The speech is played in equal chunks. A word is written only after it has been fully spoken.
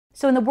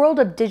So in the world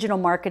of digital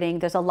marketing,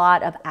 there's a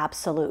lot of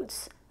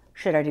absolutes.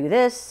 Should I do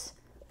this?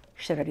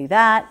 Should I do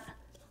that?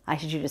 I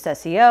should do just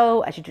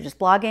SEO. I should do just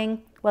blogging.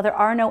 Well, there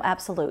are no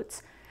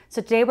absolutes.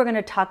 So today we're going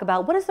to talk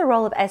about what is the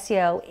role of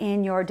SEO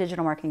in your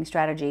digital marketing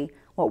strategy,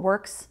 what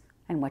works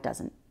and what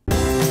doesn't.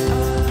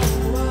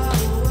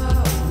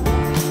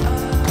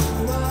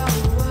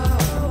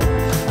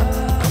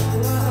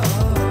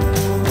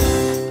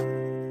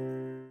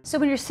 So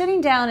when you're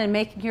sitting down and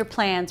making your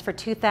plans for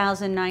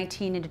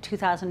 2019 into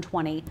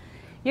 2020,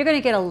 you're going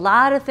to get a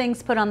lot of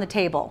things put on the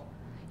table.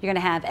 You're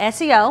going to have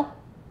SEO,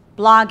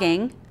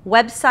 blogging,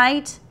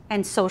 website,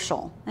 and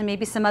social, and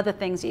maybe some other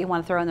things that you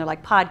want to throw in there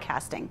like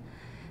podcasting.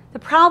 The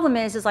problem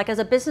is like as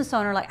a business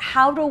owner, like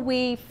how do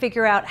we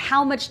figure out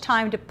how much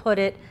time to put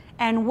it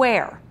and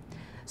where?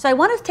 So I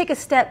want to take a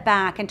step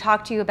back and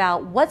talk to you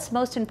about what's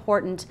most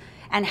important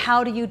and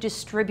how do you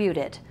distribute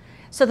it.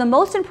 So the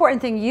most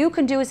important thing you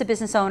can do as a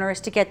business owner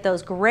is to get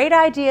those great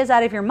ideas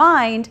out of your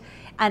mind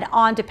and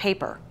onto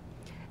paper.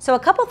 So a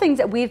couple things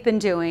that we've been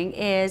doing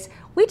is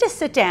we just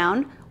sit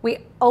down, we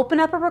open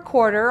up a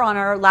recorder on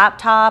our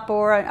laptop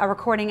or a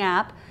recording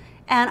app,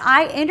 and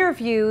I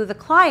interview the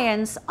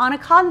clients on a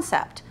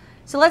concept.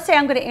 So let's say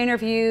I'm going to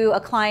interview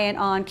a client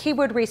on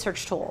keyword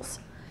research tools.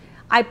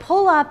 I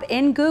pull up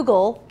in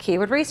Google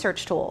keyword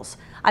research tools.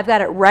 I've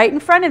got it right in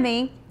front of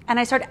me, and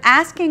I start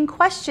asking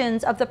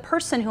questions of the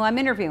person who I'm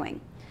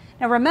interviewing.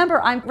 Now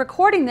remember, I'm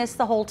recording this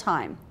the whole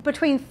time.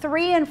 Between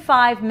 3 and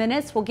 5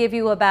 minutes will give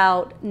you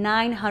about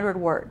 900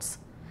 words.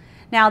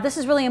 Now this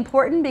is really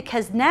important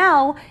because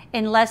now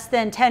in less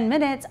than 10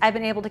 minutes, I've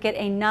been able to get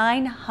a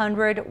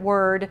 900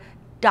 word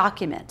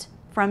document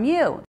from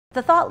you,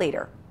 the thought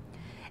leader.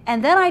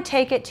 And then I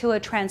take it to a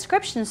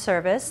transcription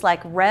service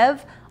like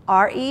rev.com,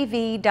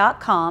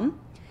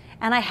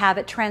 and I have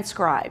it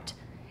transcribed.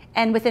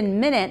 And within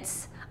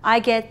minutes, I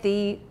get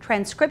the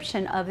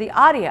transcription of the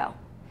audio.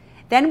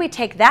 Then we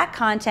take that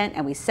content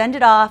and we send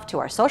it off to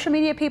our social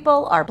media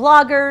people, our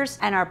bloggers,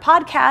 and our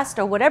podcast,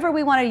 or whatever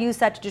we want to use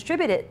that to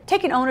distribute it.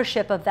 Taking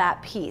ownership of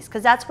that piece,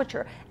 because that's what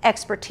your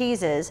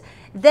expertise is.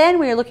 Then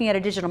when you're looking at a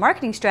digital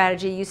marketing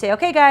strategy, you say,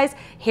 okay guys,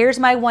 here's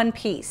my one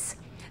piece.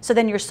 So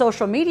then your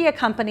social media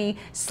company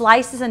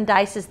slices and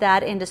dices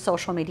that into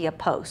social media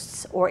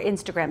posts or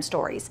Instagram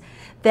stories.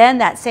 Then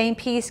that same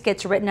piece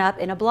gets written up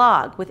in a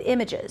blog with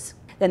images.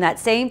 Then that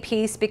same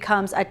piece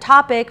becomes a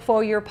topic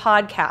for your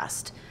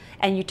podcast,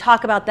 and you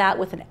talk about that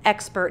with an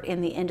expert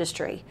in the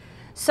industry.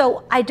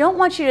 So I don't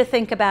want you to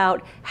think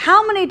about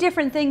how many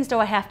different things do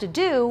I have to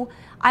do.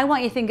 I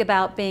want you to think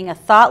about being a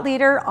thought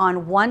leader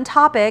on one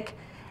topic,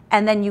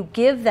 and then you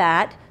give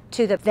that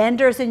to the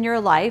vendors in your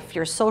life,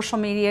 your social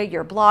media,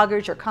 your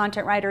bloggers, your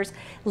content writers.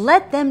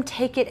 Let them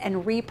take it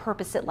and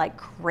repurpose it like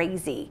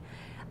crazy.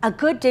 A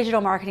good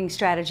digital marketing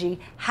strategy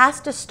has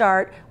to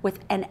start with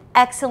an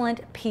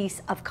excellent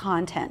piece of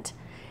content.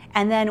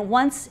 And then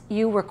once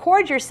you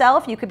record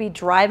yourself, you could be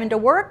driving to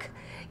work,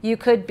 you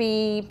could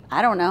be,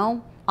 I don't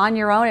know, on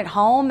your own at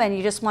home and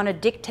you just want to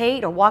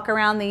dictate or walk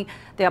around the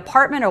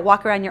apartment or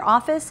walk around your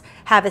office,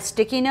 have a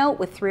sticky note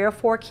with 3 or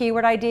 4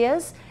 keyword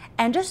ideas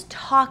and just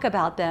talk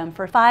about them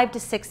for 5 to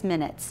 6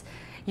 minutes.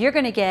 You're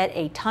going to get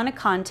a ton of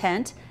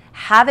content,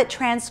 have it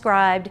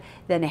transcribed,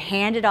 then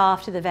hand it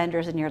off to the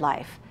vendors in your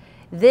life.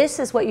 This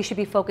is what you should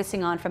be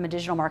focusing on from a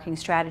digital marketing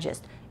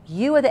strategist.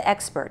 You are the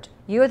expert.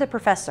 You are the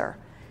professor.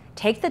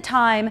 Take the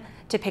time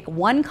to pick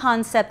one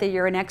concept that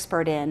you're an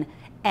expert in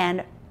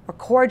and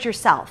record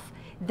yourself.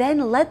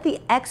 Then let the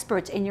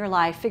experts in your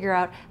life figure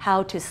out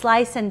how to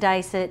slice and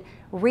dice it,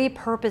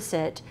 repurpose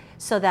it,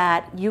 so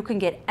that you can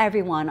get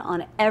everyone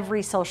on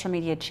every social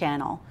media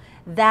channel.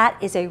 That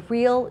is a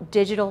real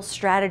digital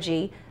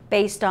strategy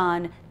based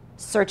on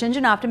search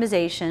engine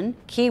optimization,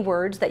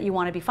 keywords that you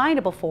want to be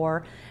findable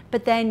for,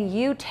 but then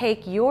you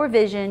take your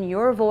vision,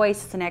 your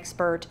voice as an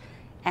expert,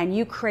 and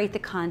you create the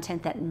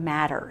content that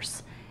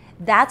matters.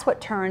 That's what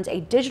turns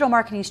a digital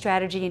marketing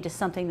strategy into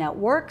something that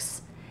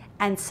works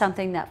and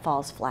something that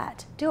falls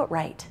flat. Do it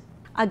right.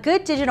 A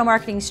good digital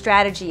marketing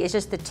strategy is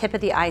just the tip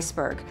of the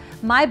iceberg.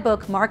 My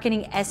book,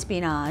 Marketing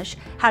Espionage,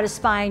 How to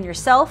Spy on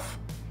Yourself,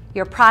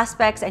 Your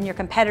Prospects, and Your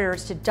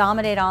Competitors to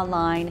Dominate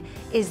Online,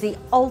 is the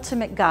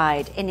ultimate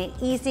guide in an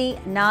easy,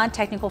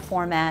 non-technical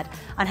format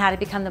on how to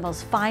become the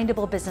most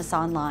findable business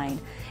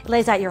online. It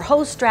lays out your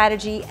whole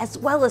strategy as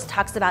well as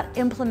talks about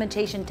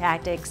implementation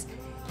tactics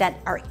that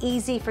are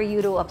easy for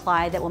you to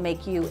apply that will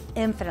make you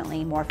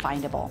infinitely more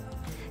findable.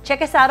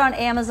 Check us out on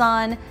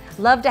Amazon.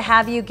 Love to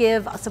have you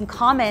give some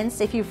comments.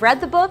 If you've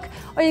read the book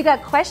or you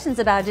got questions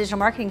about a digital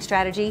marketing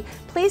strategy,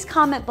 please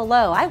comment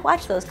below. I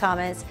watch those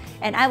comments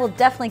and I will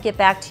definitely get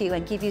back to you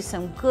and give you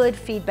some good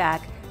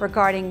feedback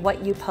regarding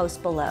what you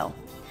post below.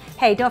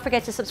 Hey, don't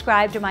forget to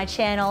subscribe to my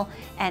channel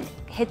and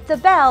hit the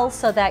bell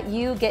so that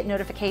you get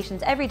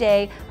notifications every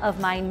day of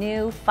my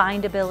new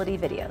Findability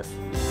videos.